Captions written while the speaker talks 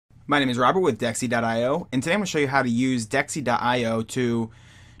My name is Robert with dexi.io, and today I'm going to show you how to use dexi.io to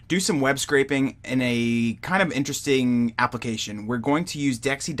do some web scraping in a kind of interesting application. We're going to use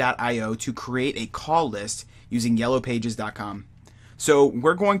dexi.io to create a call list using yellowpages.com. So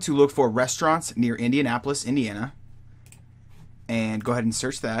we're going to look for restaurants near Indianapolis, Indiana, and go ahead and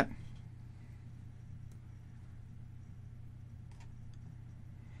search that.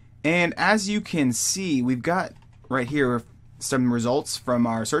 And as you can see, we've got right here some results from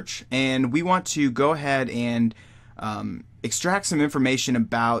our search, and we want to go ahead and extract some information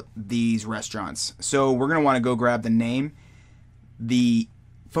about these restaurants. So we're going to want to go grab the name, the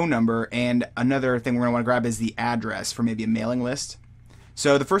phone number, and another thing we're going to want to grab is the address for maybe a mailing list.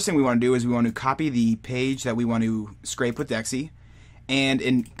 So the first thing we want to do is we want to copy the page that we want to scrape with Dexi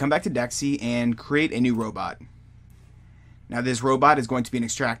and come back to Dexi and create a new robot. Now this robot is going to be an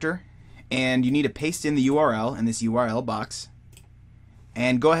extractor, and you need to paste in the URL in this URL box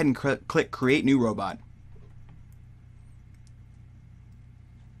and go ahead and click Create New Robot.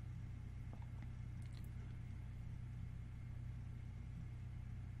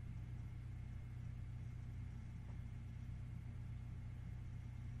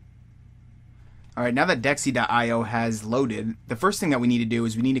 Alright, now that dexi.io has loaded, the first thing that we need to do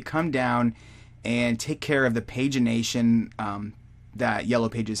is we need to come down and take care of the pagination that Yellow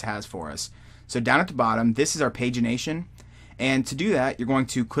Pages has for us. So down at the bottom, this is our pagination, and to do that you're going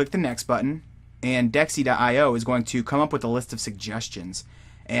to click the next button, and dexi.io is going to come up with a list of suggestions,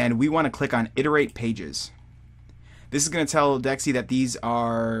 and we want to click on iterate pages. This is going to tell Dexi that these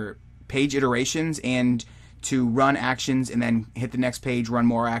are page iterations and to run actions and then hit the next page, run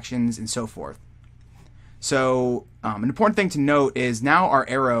more actions, and so forth. So an important thing to note is now our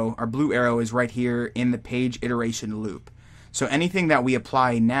arrow, our blue arrow, is right here in the page iteration loop. So anything that we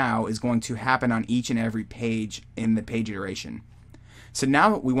apply now is going to happen on each and every page in the page iteration. So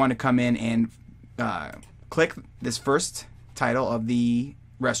now we want to come in and click this first title of the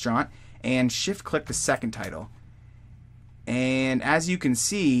restaurant and shift click the second title. And as you can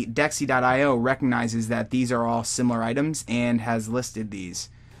see, dexi.io recognizes that these are all similar items and has listed these.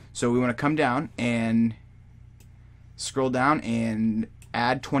 So we want to come down and scroll down and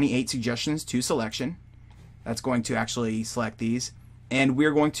add 28 suggestions to selection. That's going to actually select these, and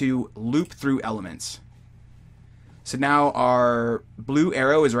we're going to loop through elements. So now our blue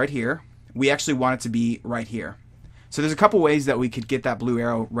arrow is right here. We actually want it to be right here. So there's a couple ways that we could get that blue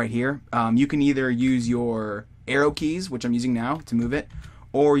arrow right here. You can either use your arrow keys, which I'm using now to move it,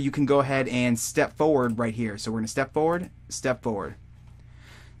 or you can go ahead and step forward right here. So we're going to step forward, step forward.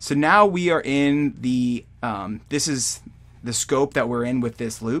 So now we are in the, this is the scope that we're in with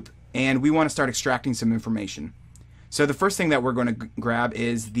this loop, and we want to start extracting some information. So the first thing that we're going to grab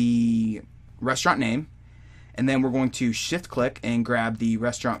is the restaurant name, and then we're going to shift click and grab the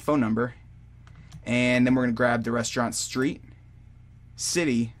restaurant phone number, and then we're going to grab the restaurant street,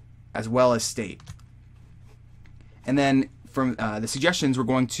 city, as well as state. And then from the suggestions, we're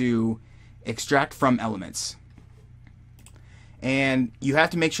going to extract from elements. And you have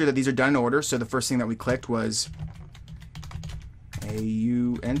to make sure that these are done in order. So the first thing that we clicked was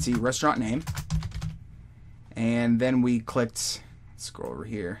AUNT, restaurant name. And then we clicked, let's scroll over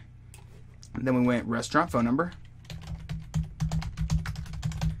here. And then we went restaurant phone number.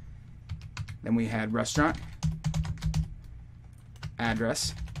 Then we had restaurant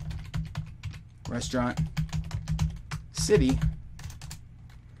address, restaurant city,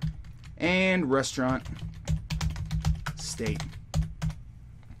 and restaurant state.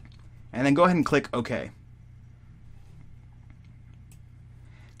 And then go ahead and click OK.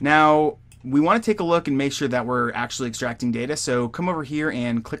 Now we want to take a look and make sure that we're actually extracting data, so come over here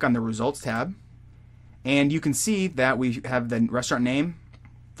and click on the results tab, and you can see that we have the restaurant name,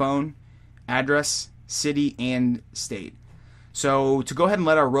 phone, address, city, and state. So to go ahead and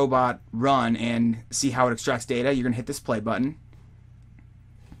let our robot run and see how it extracts data, you're going to hit this play button,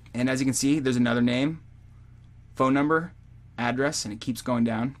 and as you can see there's another name, phone number, address, and it keeps going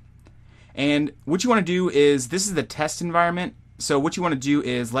down. And what you want to do is, this is the test environment, so what you want to do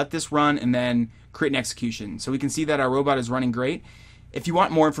is let this run and then create an execution. So we can see that our robot is running great. If you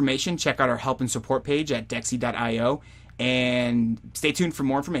want more information, check out our help and support page at dexi.io, and stay tuned for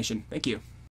more information. Thank you.